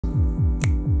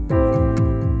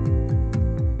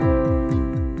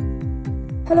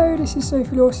Hello, this is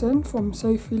Sophie Lawson from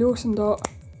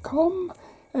sophielawson.com,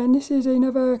 and this is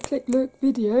another Click Look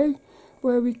video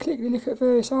where we quickly look at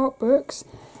various art books.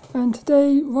 And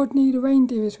today Rodney the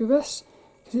Reindeer is with us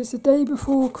because it's the day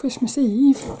before Christmas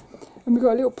Eve and we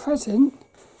got a little present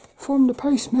from the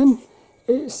postman.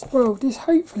 This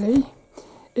hopefully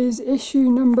is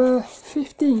issue number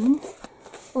 15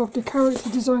 of the Character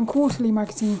Design Quarterly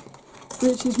magazine,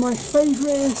 which is my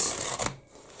favourite.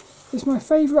 It's my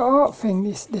favourite art thing,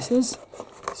 this is.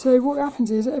 So what happens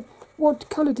is, what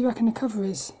colour do you reckon the cover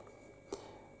is?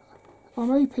 I'm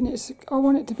hoping I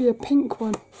want it to be a pink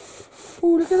one.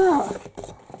 Oh, look at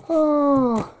that.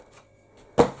 Oh,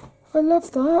 I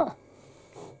love that.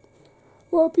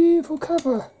 What a beautiful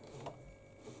cover.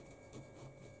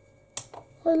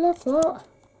 I love that.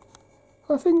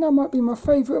 I think that might be my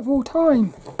favourite of all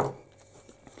time.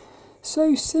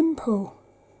 So simple.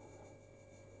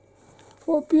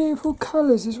 What beautiful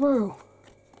colours as well.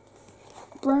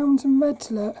 Browns and reds,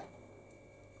 look.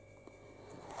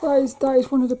 That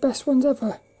is one of the best ones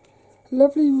ever.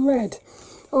 Lovely red.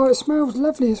 Oh, it smells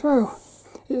lovely as well.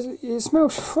 It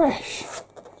smells fresh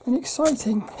and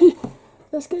exciting.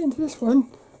 Let's get into this one.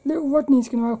 Little Rodney's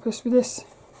going to help us with this.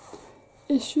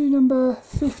 Issue number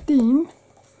 15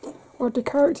 of the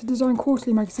Character Design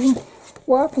Quarterly magazine.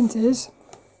 What happens is,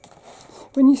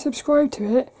 when you subscribe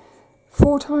to it,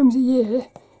 4 times a year,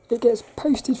 it gets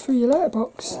posted through your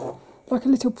letterbox, like a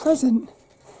little present.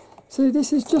 So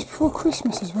this is just before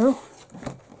Christmas as well.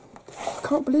 I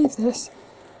can't believe this.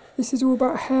 This is all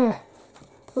about hair.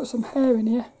 Got some hair in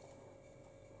here.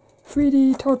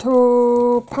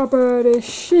 3DTotal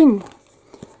publishing.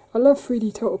 I love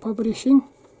 3DTotal publishing.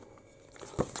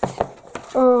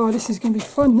 Oh, this is going to be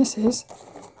fun, this is.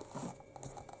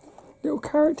 Little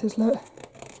characters, look.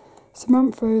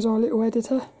 Samantha is our little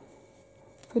editor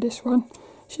for this one.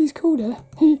 She's cool there.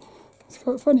 It's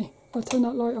quite funny. I'll turn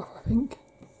that light off, I think.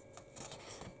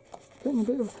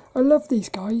 I love these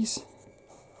guys.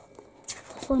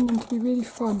 I find them to be really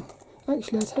fun.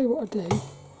 Actually, I'll tell you what I do.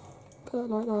 Put that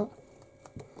like that.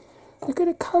 Look at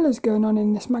the colours going on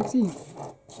in this magazine.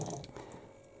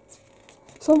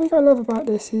 Something I love about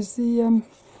this is the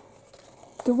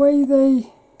way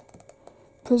they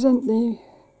present the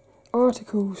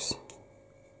articles.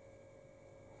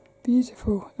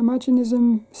 Beautiful.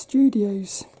 Imaginism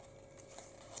Studios.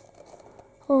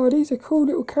 Oh, these are cool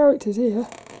little characters here.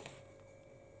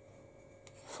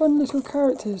 Fun little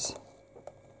characters.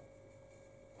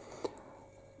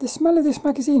 The smell of this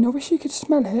magazine, I wish you could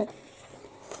smell it.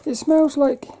 It smells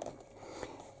like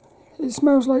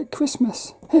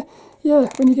Christmas. Yeah,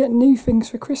 when you get new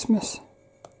things for Christmas.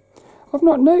 I've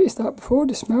not noticed that before,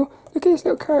 the smell. Look at this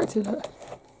little character, look.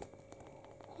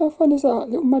 How fun is that?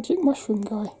 Little magic mushroom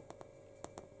guy.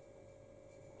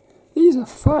 These are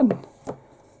fun.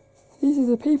 These are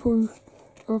the people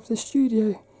of the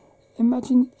studio.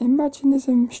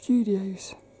 Imaginism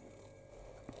Studios.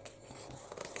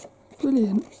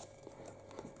 Brilliant.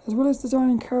 As well as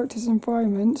designing characters and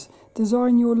environments,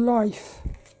 design your life.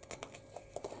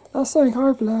 That's something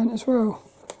I've learned as well.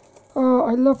 Oh,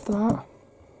 I love that.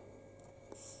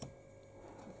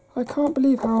 I can't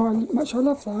believe how much I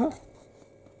love that.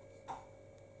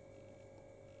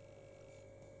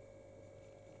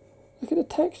 Look at the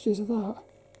textures of that.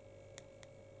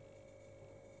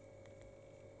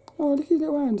 Oh, look at his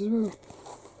little hands as well.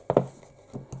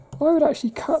 I would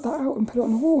actually cut that out and put it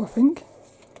on the wall, I think.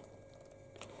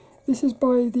 This is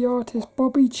by the artist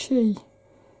Bobby Chiu.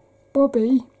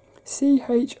 Bobby,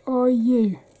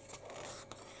 C-H-I-U.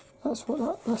 That's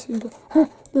who the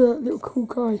little cool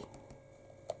guy.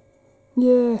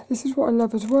 Yeah, this is what I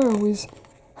love as well, is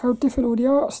how different all the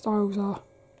art styles are.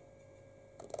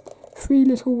 3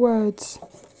 little words.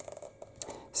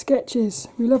 Sketches.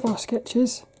 We love our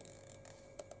sketches.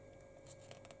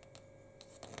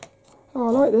 Oh,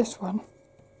 I like this one.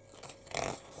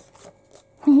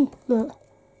 Look.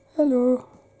 Hello.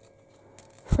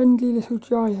 Friendly little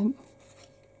giant.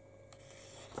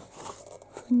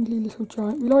 Friendly little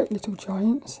giant. We like little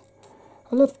giants.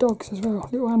 I love dogs as well.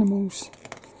 Little animals.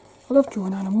 I love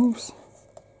drawing animals.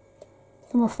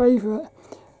 They're my favourite.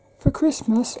 For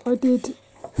Christmas, I did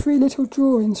 3 little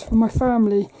drawings for my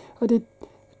family. I did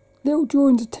little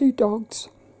drawings of 2 dogs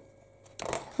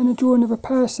and a drawing of a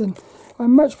person. I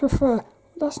much prefer,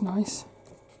 that's nice.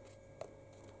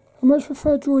 I much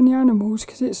prefer drawing the animals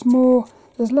because it's more,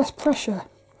 there's less pressure.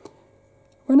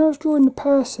 When I was drawing the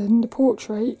person, the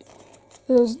portrait,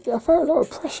 I felt a lot of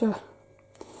pressure.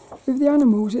 With the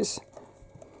animals,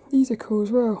 these are cool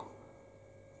as well.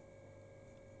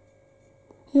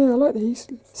 Yeah, I like these.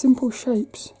 Simple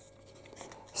shapes.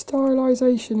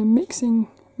 Stylisation and mixing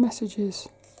messages.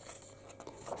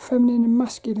 feminine and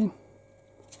masculine.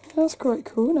 That's quite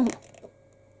cool, isn't it?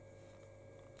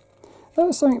 That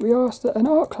was something we asked at an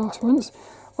art class once.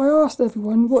 I asked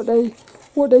everyone what they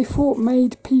thought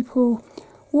made people,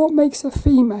 what makes a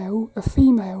female a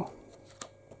female.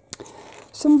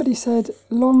 Somebody said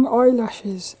long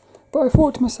eyelashes, but I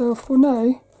thought to myself, well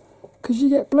no, because you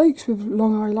get blokes with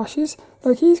long eyelashes,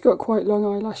 like he's got quite long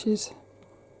eyelashes.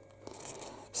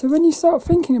 So when you start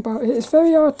thinking about it, it's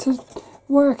very hard to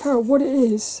work out what it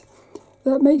is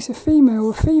that makes a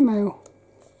female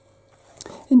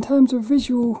in terms of the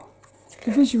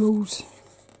visuals.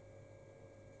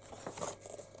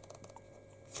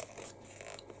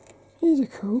 These are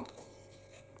cool.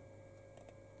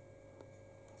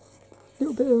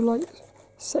 Little bit of like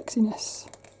sexiness.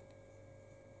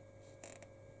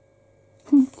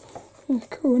 It's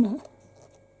cool, isn't it?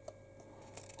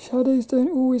 Shadows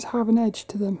don't always have an edge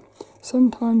to them.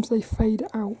 Sometimes they fade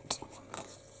out.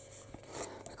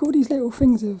 Look at all these little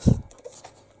things of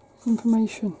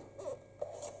information.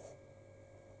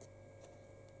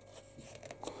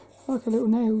 I like a little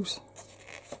nails.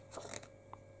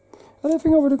 I don't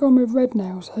think I would have gone with red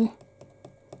nails, eh?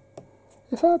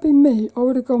 If that had been me, I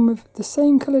would have gone with the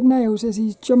same coloured nails as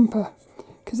his jumper,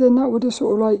 because then that would have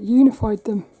sort of like unified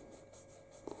them.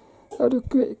 That would have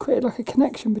created like a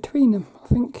connection between them, I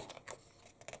think.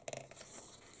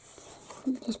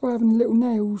 Just by having little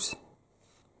nails.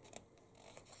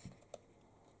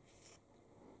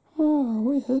 Oh,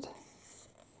 weird.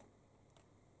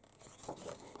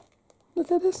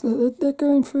 Look at this, look, they're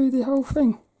going through the whole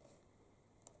thing.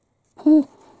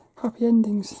 Happy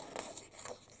endings.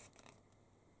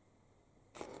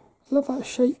 I love that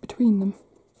shape between them.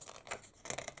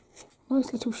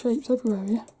 Nice little shapes everywhere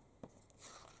here.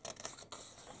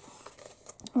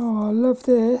 Oh, I love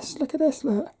this. Look at this,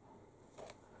 look.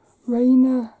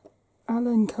 Rayner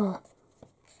Alencar.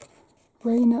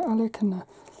 Rayner Alencar.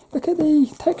 Look at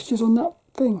the textures on that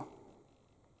thing.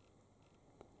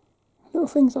 Little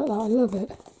things like that, I love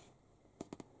it.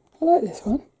 I like this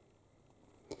one.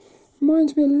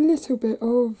 Reminds me a little bit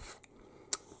of,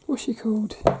 what's she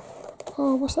called?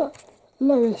 Oh, what's that?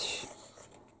 Loish.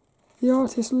 The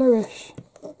artist Loish.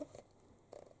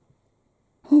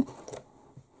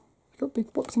 Got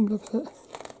big boxing gloves there.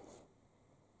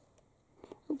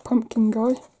 Little pumpkin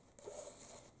guy.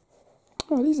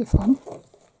 Oh, these are fun.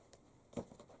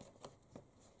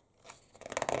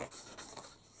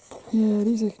 Yeah,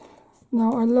 these are...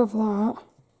 Now, I love that.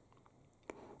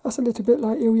 That's a little bit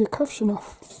like Ilya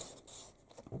Kuvshinov.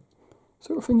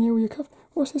 Sort of thing, Ilya Kuv...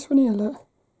 What's this one here, look?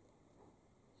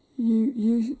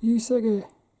 You Sergey.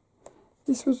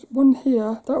 This was one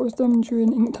here, that was done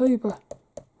during Inktober.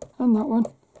 And that one.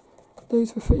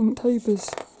 Those were for Inktober's.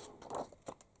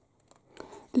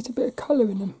 Little bit of colour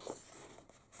in them.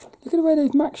 Look at the way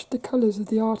they've matched the colours of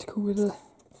the article with the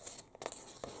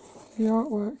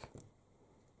artwork.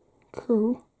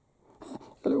 Cool.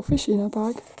 Got a little fishy in her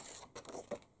bag.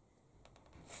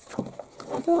 Look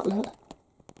at that, look.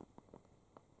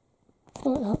 I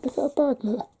like that. Look at her bag,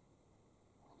 look.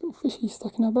 Little fishy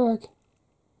stuck in her bag.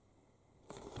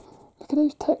 Look at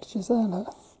those textures there,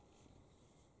 look.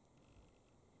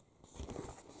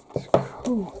 It's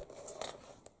cool.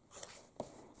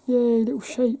 Yay, little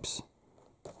shapes.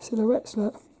 Silhouettes,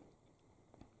 look.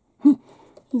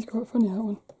 He's quite funny, that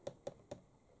one.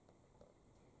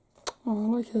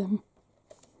 Oh, I like him.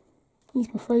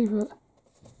 He's my favourite.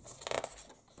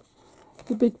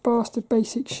 The big bastard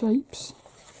basic shapes.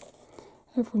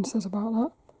 Everyone says about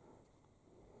that.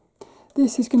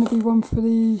 This is going to be one for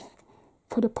the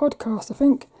podcast, I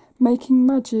think. Making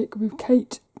Magic with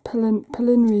Kate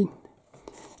Pellerin.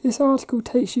 This article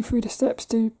takes you through the steps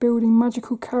to building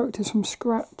magical characters from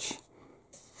scratch.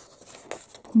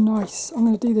 Nice. I'm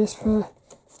going to do this for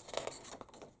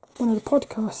one of the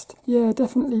podcasts. Yeah,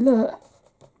 definitely. Look.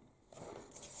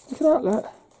 Look at that, look.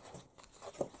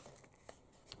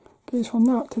 Goes from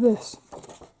that to this.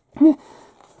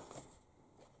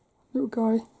 Little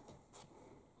guy.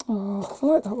 Oh, I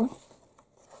like that one.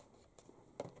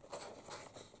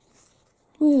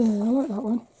 Yeah, I like that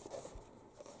one.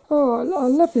 Oh, I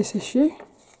love this issue.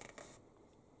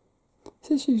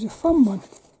 This issue's a fun one.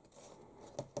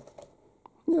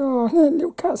 Oh, look,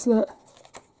 little cats, look.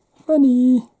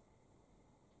 Funny.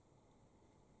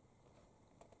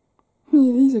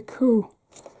 Yeah, these are cool.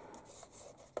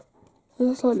 They're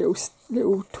just like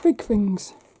little twig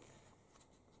things.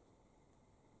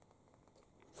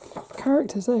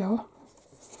 Characters they are.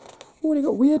 Oh, they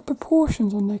got weird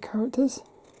proportions on their characters.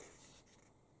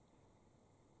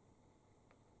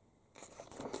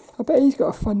 I bet he's got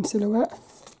a fun silhouette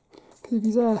because of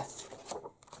his hair.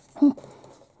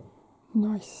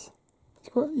 Nice. He's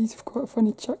He's quite a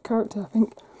funny character, I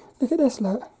think. Look at this,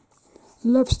 look.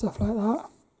 Love stuff like that.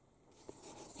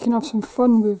 You can have some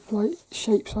fun with like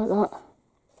shapes like that.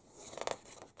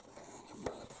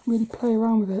 Really play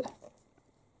around with it.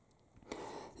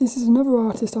 This is another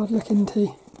artist I'd look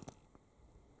into.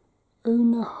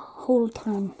 Rayner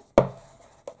Alencar.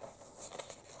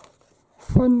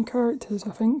 Fun characters,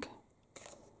 I think.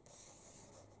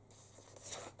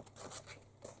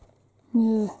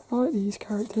 Yeah, I like these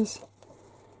characters.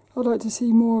 I'd like to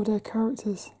see more of their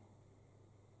characters.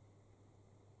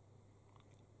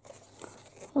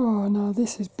 Oh no,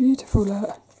 this is beautiful,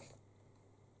 look.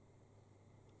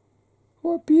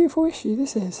 What a beautiful issue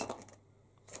this is.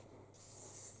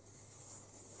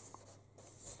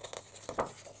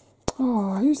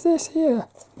 Oh, who's this here?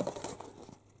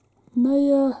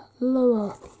 Maya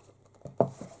Lior.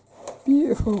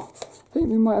 Beautiful. I think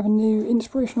we might have a new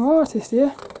inspirational artist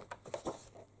here.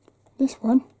 This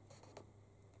one.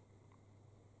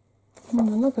 I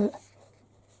love it.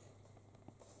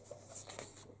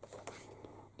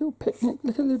 Little picnic.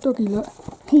 Look at the doggy, look.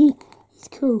 He's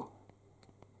cool.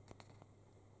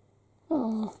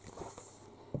 Oh.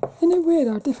 Isn't it weird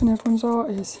how different everyone's art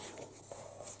is?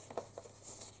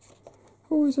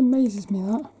 Always amazes me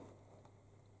that.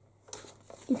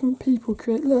 Different people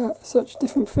create such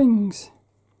different things.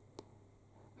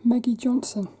 Maggie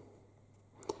Johnson.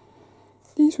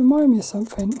 These remind me of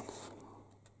something.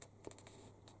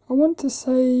 I want to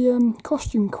say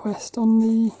Costume Quest on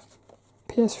the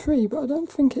PS3, but I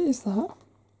don't think it is that.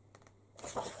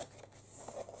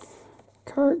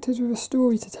 Characters with a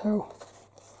story to tell.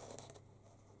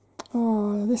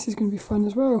 Oh, this is going to be fun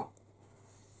as well.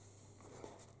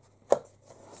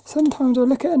 Sometimes I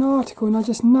look at an article and I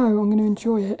just know I'm going to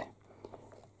enjoy it.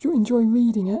 Enjoy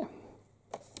reading it.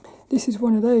 This is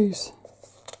one of those.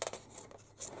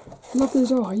 I love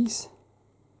those eyes.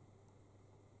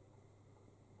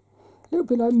 A little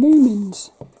bit like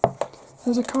Moomins.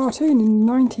 There's a cartoon in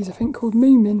the 90s, I think, called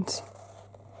Moomins.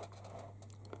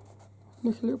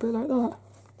 Look a little bit like that.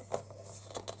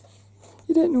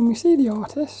 You don't normally see the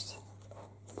artist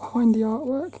behind the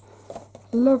artwork.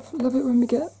 Love it when we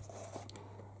get...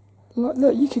 Like,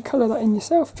 look, you could colour that in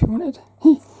yourself if you wanted.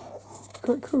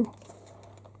 Quite cool.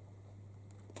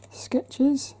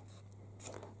 Sketches.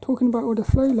 Talking about all the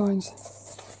flow lines.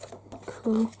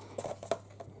 Cool.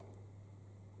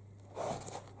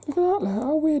 Look at that, look.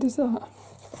 How weird is that?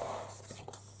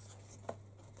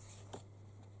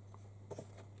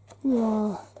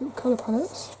 Little colour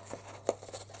palettes.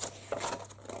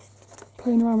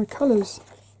 Playing around with colours.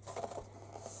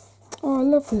 Oh, I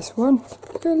love this one.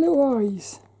 Look at her little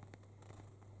eyes.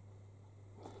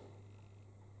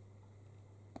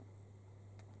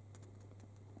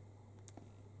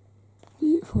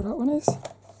 Beautiful that one is.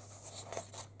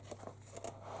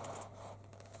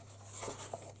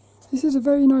 This is a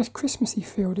very nice Christmassy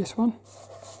feel, this one.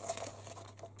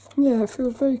 Yeah, it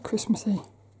feels very Christmassy.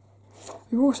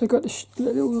 We've also got the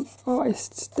little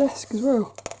artist's desk as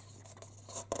well.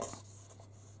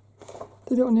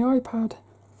 Did it on the iPad.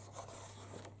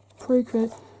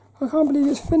 Procreate. I can't believe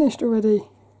it's finished already.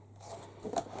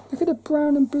 Look at the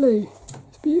brown and blue.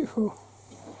 It's beautiful.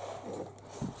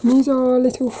 And these are our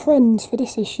little friends for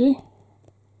this issue.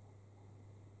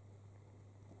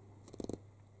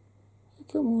 Look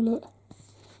at them all, look.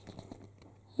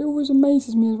 It always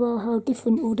amazes me as well how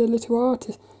different all the little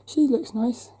artists. She looks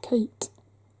nice, Kate.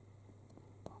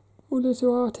 All the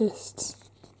little artists.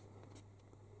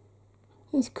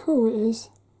 It's cool, it is.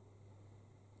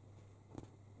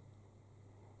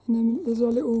 And then there's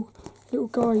our little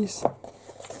guys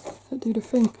that do the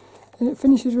thing. And it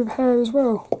finishes with hair as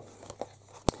well.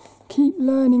 Keep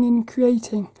learning and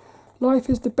creating. Life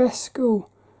is the best school.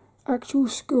 Actual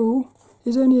school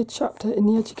is only a chapter in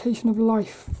the education of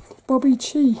life. Bobby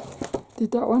Chiu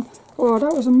did that one. Oh,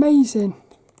 that was amazing.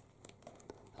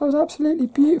 That was absolutely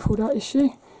beautiful, that issue.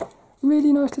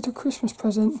 Really nice little Christmas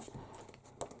present.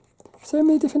 So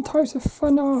many different types of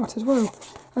fun art as well.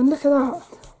 And look at that.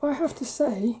 I have to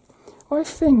say, I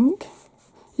think,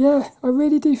 yeah, I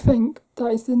really do think that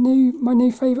is my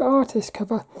new favourite artist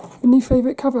cover. My new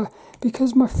favourite cover.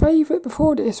 Because my favourite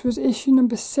before this was issue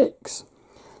number 6.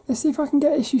 Let's see if I can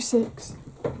get issue 6.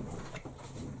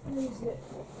 Where is it?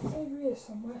 It's over here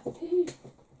somewhere.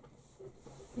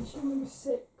 Issue number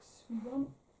 6. We want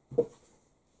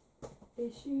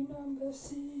issue number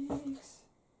 6.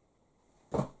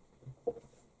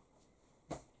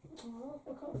 Oh,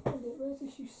 I can't find it. Where's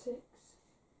issue 6?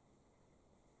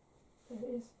 There it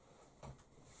is.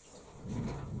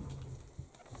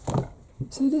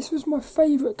 So this was my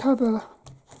favourite cover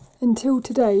until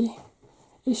today.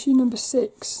 Issue number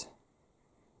 6.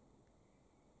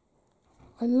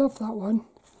 I love that one.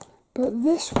 But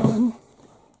this one,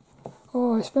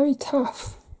 oh, it's very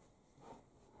tough.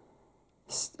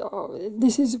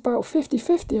 This is about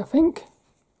 50-50, I think.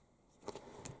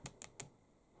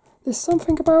 There's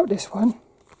something about this one.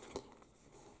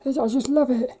 I just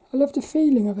love it. I love the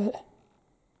feeling of it.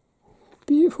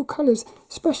 Beautiful colours,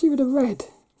 especially with the red.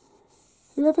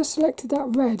 Whoever selected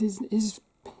that red is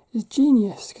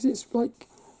genius, because it's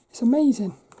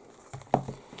amazing.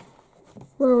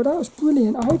 Well, that was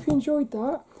brilliant. I hope you enjoyed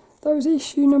that. That was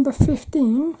issue number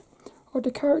 15 of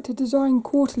the Character Design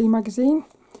Quarterly magazine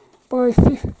by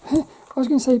by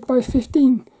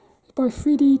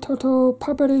 3DTotal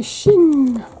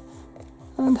Publishing.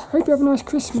 And I hope you have a nice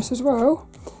Christmas as well.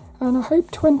 And I hope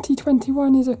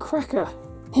 2021 is a cracker.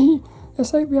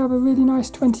 Let's hope we have a really nice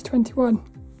 2021.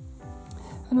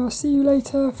 And I'll see you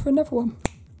later for another one.